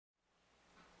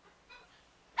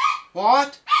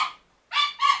What?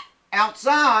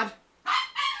 Outside?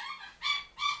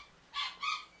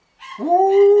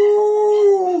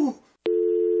 Woo!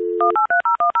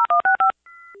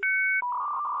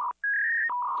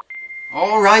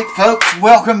 Alright folks,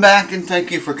 welcome back and thank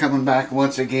you for coming back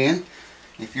once again.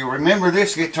 If you remember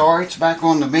this guitar, it's back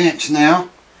on the bench now.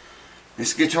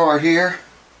 This guitar here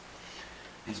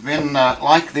has been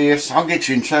like this. I'll get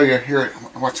you and show you here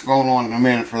what's going on in a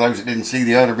minute for those that didn't see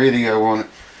the other video on it.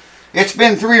 It's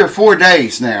been 3 or 4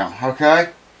 days now, okay?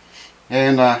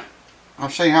 And I'll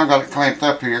show you how I got it clamped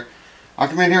up here. I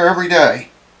come in here every day,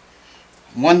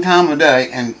 one time a day,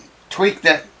 and tweak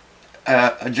that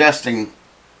adjusting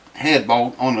head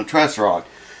bolt on the truss rod.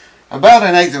 About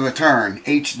 1/8 of a turn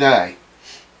each day.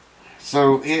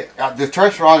 So the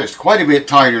truss rod is quite a bit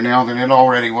tighter now than it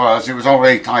already was. It was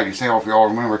already tight as hell if you all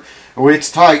remember. Well,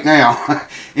 it's tight now.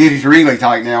 It is really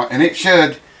tight now, and it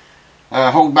should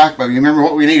hold back bow. You remember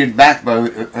what we needed back bow?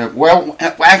 Well,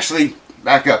 actually,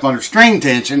 back up. Under string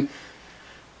tension,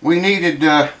 we needed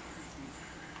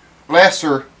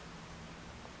lesser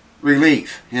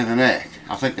relief in the neck.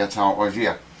 I think that's how it was,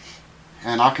 yeah.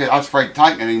 And I was afraid to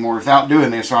tighten it anymore without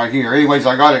doing this right here. Anyways,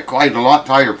 I got it quite a lot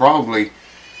tighter, probably.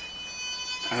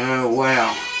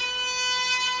 Wow.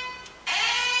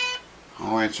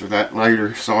 I'll answer that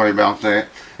later. Sorry about that.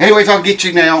 Anyways, I'll get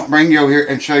you now, bring you over here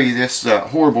and show you this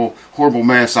horrible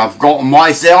mess I've gotten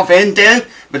myself into.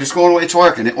 But it's going away. It's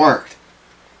working. It worked.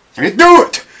 Can it do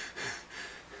it?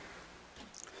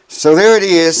 So there it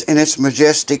is in its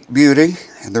majestic beauty.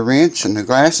 And the wrench and the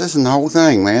glasses and the whole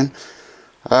thing, man.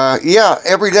 Yeah,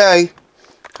 every day.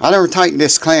 I never tightened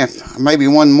this clamp. Maybe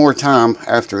one more time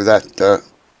after that.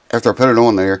 After I put it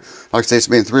on there. Like I said, it's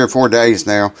been 3 or 4 days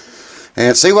now.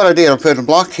 And see what I did. I put a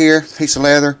block here, piece of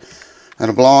leather, and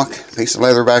a block, piece of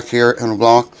leather back here, and a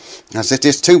block. And I set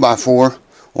this 2x4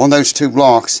 on those 2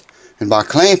 blocks. And by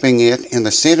clamping it in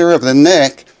the center of the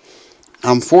neck,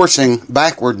 I'm forcing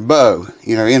backward bow,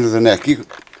 you know, into the neck. You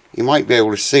might be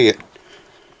able to see it.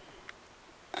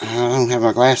 I don't have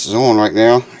my glasses on right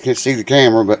now. I can't see the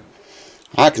camera, but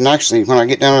I can actually, when I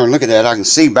get down there and look at that, I can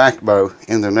see back bow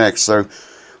in the neck. So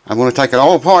I'm going to take it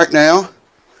all apart now,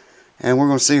 and we're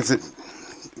going to see if it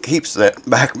keeps that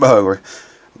back bow. Or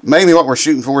mainly what we're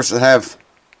shooting for is to have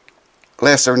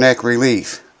lesser neck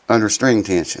relief under string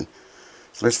tension.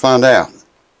 So let's find out.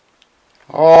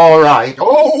 Alright.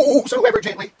 Oh, so ever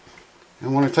gently. I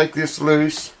want to take this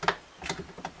loose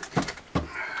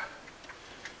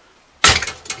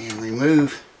and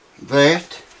remove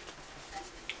that.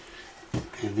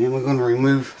 And then we're going to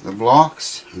remove the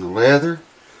blocks and the leather.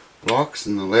 Blocks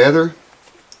and the leather.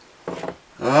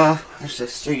 Let's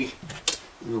just see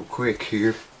real quick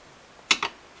here.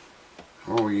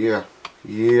 Oh yeah.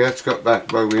 Yeah, it's got back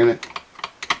bow in it.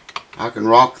 I can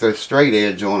rock the straight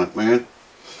edge on it, man.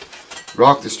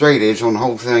 Rock the straight edge on the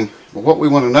whole thing. But what we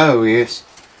want to know is,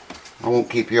 I won't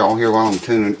keep you all here while I'm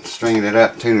stringing it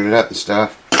up, tuning it up and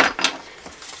stuff.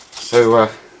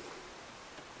 So,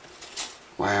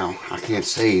 wow, I can't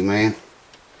see, man.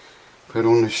 Put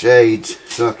on the shades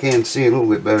so I can see a little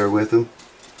bit better with them.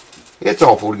 It's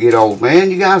awful to get old,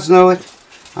 man. You guys know it.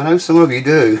 I know some of you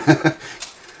do.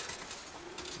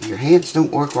 Your hands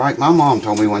don't work right. My mom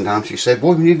told me one time, she said,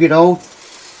 boy, when you get old,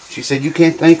 she said, you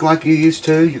can't think like you used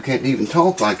to. You can't even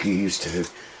talk like you used to.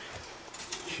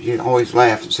 She always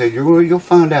laughed and said, you'll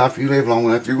find out if you live long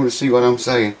enough. You're going to see what I'm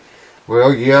saying.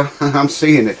 Well, yeah, I'm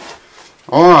seeing it.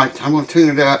 Alright, I'm going to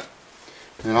tune it up.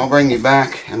 And I'll bring you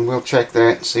back and we'll check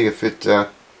that and see if it, our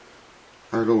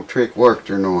little trick worked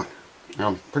or not.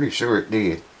 I'm pretty sure it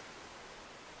did.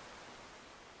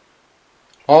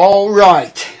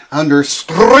 Alright, under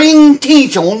string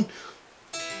tension,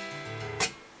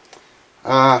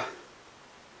 let's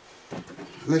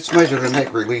measure the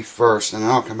neck relief first, and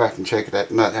then I'll come back and check that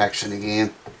nut action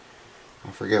again. I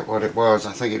forget what it was.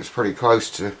 I think it was pretty close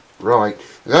to right.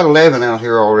 I got 11 out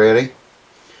here already.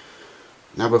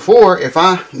 Now before, if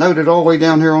I noted all the way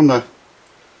down here on the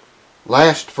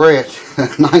last fret,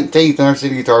 19th, I've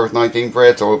seen a guitar with 19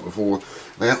 frets on it before.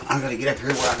 Well, I gotta get up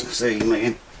here where I can see,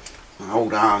 man. My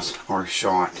old eyes are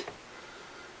shot.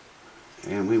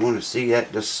 And we want to see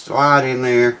that just slide in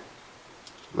there.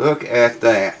 Look at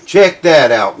that. Check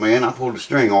that out, man. I pulled the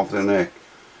string off the neck.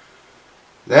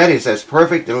 That is as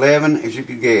perfect 11 as you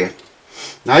could get.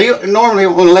 Now, normally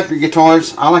on electric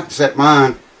guitars, I like to set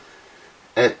mine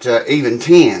at even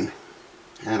 10.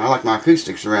 And I like my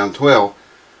acoustics around 12.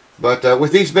 But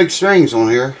with these big strings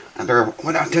on here, they're,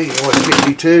 what did I tell you, what,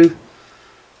 52?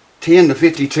 10 to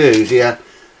 52s, yeah.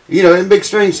 You know, and big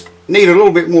strings need a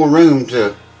little bit more room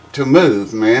to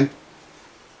move, man.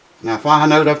 Now if I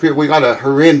note up here, we got a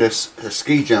horrendous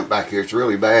ski jump back here. It's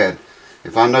really bad.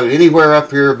 If I note anywhere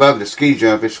up here above the ski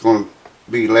jump, it's going to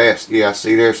be less. Yeah, I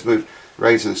see there's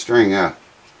raising the string up.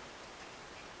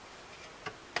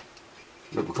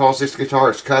 But because this guitar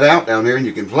is cut out down here and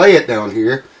you can play it down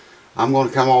here, I'm going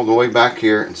to come all the way back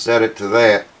here and set it to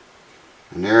that.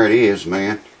 And there it is,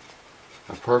 man.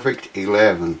 A perfect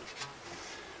 11.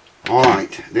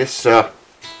 Alright, this, let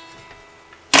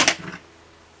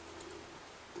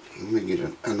me get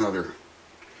another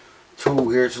tool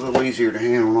here. It's a little easier to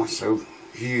handle, not so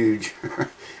huge.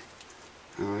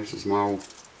 Oh, this is my old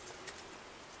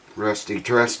rusty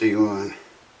trusty one.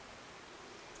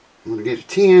 I'm going to get a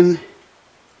 10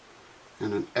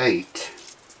 and an 8.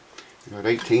 Got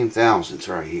 18 thousandths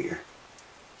right here.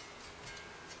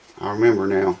 I remember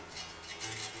now.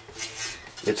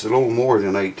 It's a little more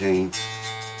than 18.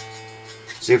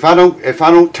 See, if I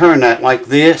don't turn that like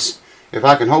this, if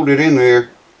I can hold it in there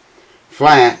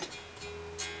flat,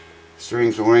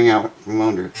 strings will ring out from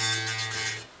under it.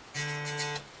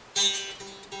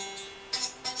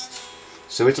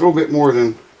 So it's a little bit more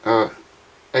than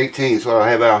 18 is what I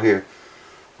have out here.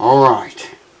 Alright.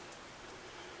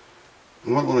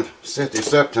 I'm not going to set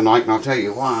this up tonight, and I'll tell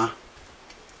you why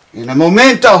in a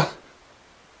momento.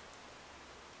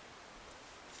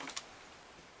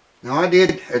 Now I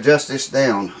did adjust this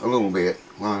down a little bit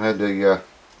when I had the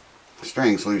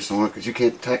strings loose on it, because you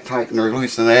can't tighten or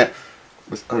loosen that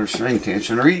with other string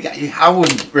tension, or I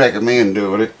wouldn't recommend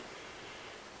doing it.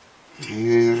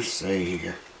 Yeah, let's see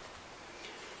here.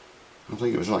 I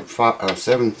think it was like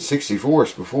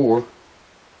 7/64 before.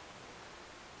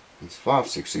 It's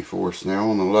 5/64 now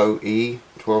on the low E,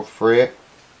 12th fret.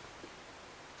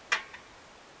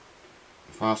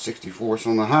 5/64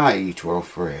 on the high E, 12th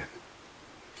fret.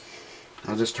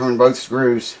 I'll just turn both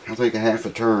screws, I think a half a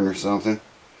turn or something.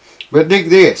 But dig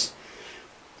this.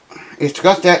 It's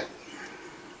got that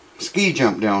ski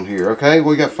jump down here, okay?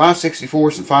 We got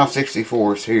 5/64 and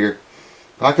 5/64 here.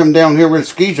 If I come down here where the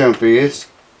ski jump is,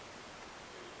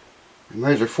 and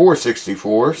measure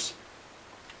 4/64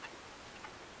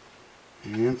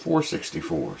 and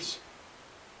 4/64.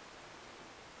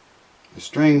 The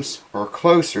strings are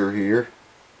closer here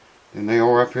than they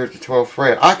are up here at the 12th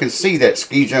fret. I can see that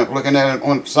ski jump looking at it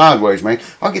on sideways, man.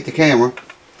 I'll get the camera,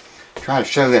 try to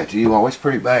show that to you all. It's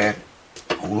pretty bad.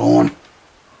 Hold on.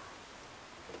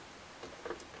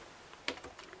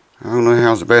 I don't know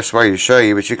how's the best way to show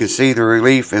you, but you can see the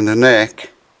relief in the neck.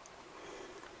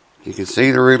 You can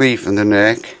see the relief in the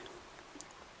neck.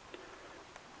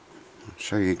 I'll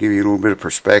show you, give you a little bit of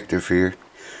perspective here.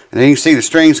 And then you can see the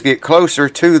strings get closer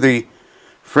to the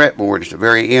fretboard at the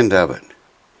very end of it.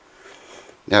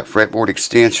 That fretboard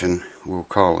extension, we'll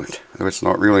call it. Though it's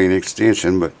not really an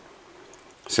extension, but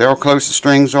see how close the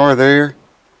strings are there?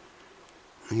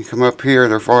 When you come up here,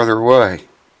 they're farther away.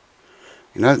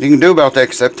 You know nothing you can do about that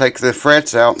except take the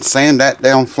frets out and sand that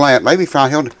down flat. Maybe if I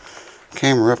held the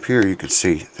camera up here, you could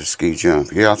see the ski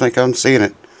jump. Yeah, I think I'm seeing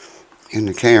it in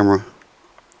the camera.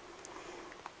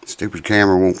 Stupid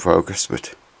camera won't focus,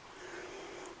 but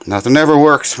nothing ever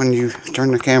works when you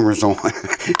turn the cameras on.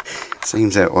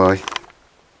 Seems that way.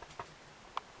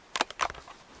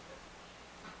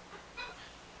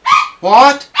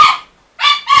 What?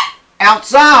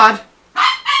 Outside?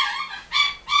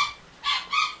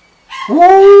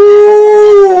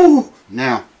 Woo!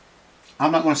 Now,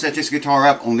 I'm not going to set this guitar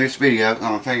up on this video, and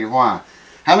I'll tell you why.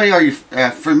 How many are you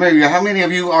familiar? How many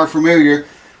of you are familiar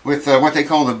with what they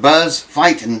call the buzz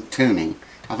feiten tuning?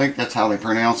 I think that's how they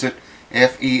pronounce it.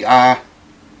 F-E-I-T-E-N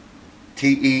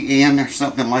or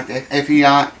something like that.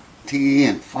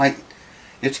 F-E-I-T-E-N. Fight.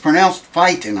 It's pronounced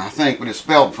feiten, I think, but it's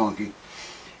spelled funky.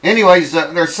 Anyways,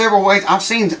 there's several ways. I've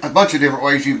seen a bunch of different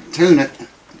ways you tune it.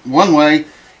 One way,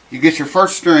 you get your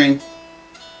first string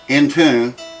in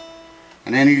tune,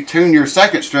 and then you tune your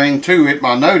second string to it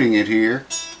by noting it here.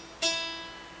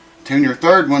 Tune your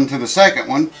third one to the second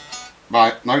one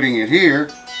by noting it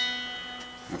here.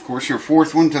 Of course, your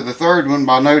fourth one to the third one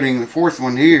by noting the fourth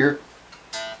one here.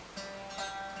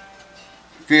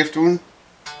 Fifth one.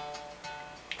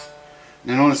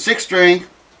 Then on the sixth string,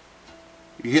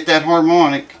 you hit that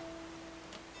harmonic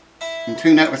and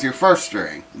tune that with your first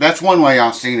string. That's one way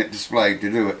I've seen it displayed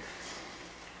to do it.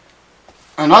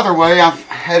 Another way I've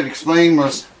had it explained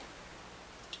was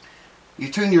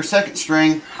you tune your second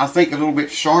string, I think a little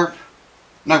bit sharp.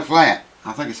 No, flat.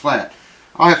 I think it's flat.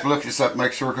 I'll have to look this up and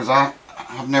make sure, because I've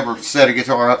never set a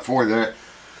guitar up for that.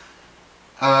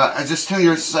 I just tune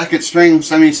your second string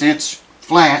 70 cents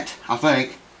flat, I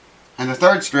think, and the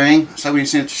third string 70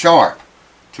 cents sharp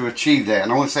to achieve that.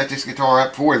 And I want to set this guitar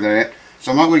up for that,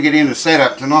 so I'm not going to get into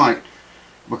setup tonight.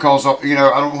 because, you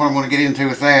know, I don't know what I'm going to get into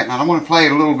with that. And I want to play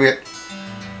it a little bit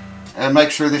and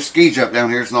make sure this ski jump down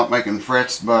here is not making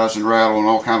frets buzz and rattle and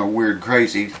all kind of weird,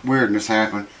 crazy weirdness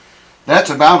happen. That's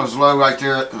about as low right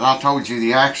there as I told you,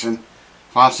 the Action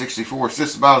 564. It's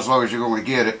just about as low as you're going to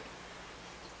get it.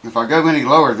 If I go any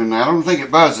lower than that, I don't think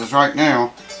it buzzes right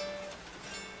now.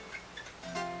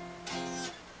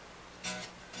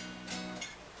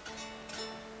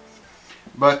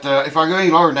 But if I go any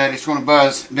lower than that, it's going to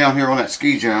buzz down here on that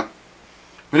ski jump.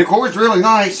 But the chord's really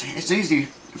nice. It's easy.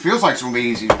 It feels like it's going to be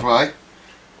easy to play.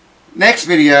 Next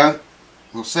video,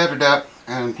 we'll set it up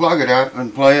and plug it up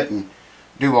and play it and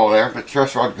do all that. But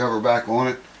truss rod cover back on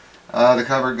it. The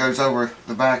cover goes over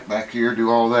the back here.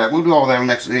 Do all that. We'll do all that in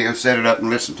the next video. Set it up and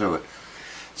listen to it.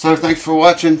 So thanks for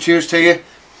watching. Cheers to you.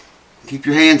 Keep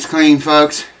your hands clean,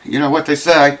 folks. You know what they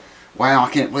say. Wow, I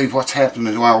can't believe what's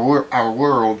happening to our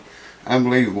world.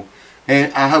 Unbelievable.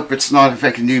 And I hope it's not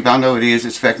affecting you, but I know it is.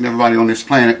 It's affecting everybody on this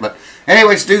planet. But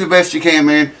anyways, do the best you can,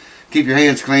 man. Keep your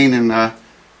hands clean and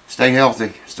stay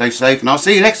healthy. Stay safe. And I'll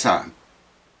see you next time.